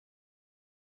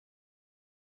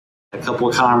A couple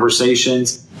of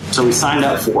conversations, so we signed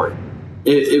up for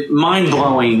it.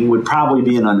 Mind-blowing would probably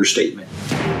be an understatement.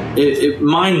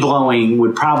 Mind-blowing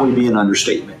would probably be an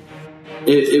understatement.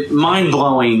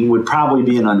 Mind-blowing would probably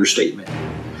be an understatement.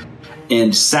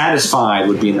 And satisfied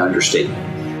would be an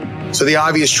understatement. So the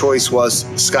obvious choice was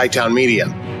SkyTown Media.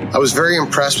 I was very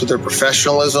impressed with their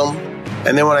professionalism.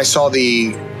 And then when I saw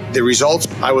the results,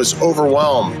 I was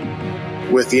overwhelmed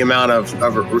with the amount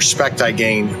of respect I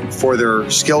gained for their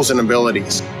skills and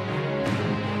abilities.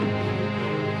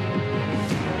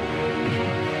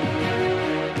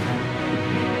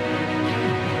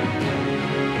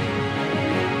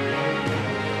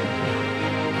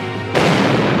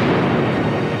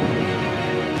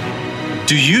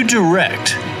 Do you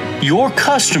direct your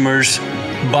customers'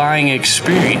 buying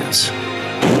experience?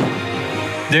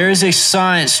 There is a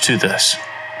science to this.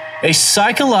 A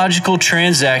psychological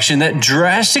transaction that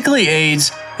drastically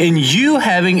aids in you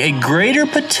having a greater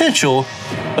potential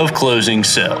of closing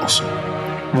sales.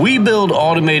 We build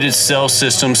automated sales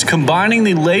systems combining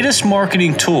the latest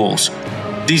marketing tools,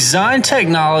 design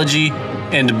technology,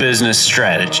 and business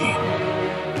strategy.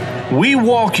 We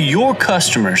walk your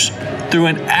customers through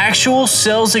an actual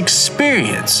sales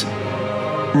experience,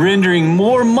 rendering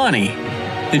more money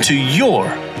into your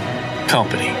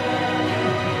company.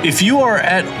 If you are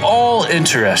at all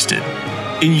interested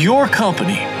in your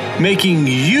company making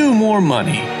you more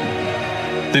money,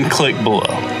 then click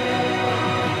below.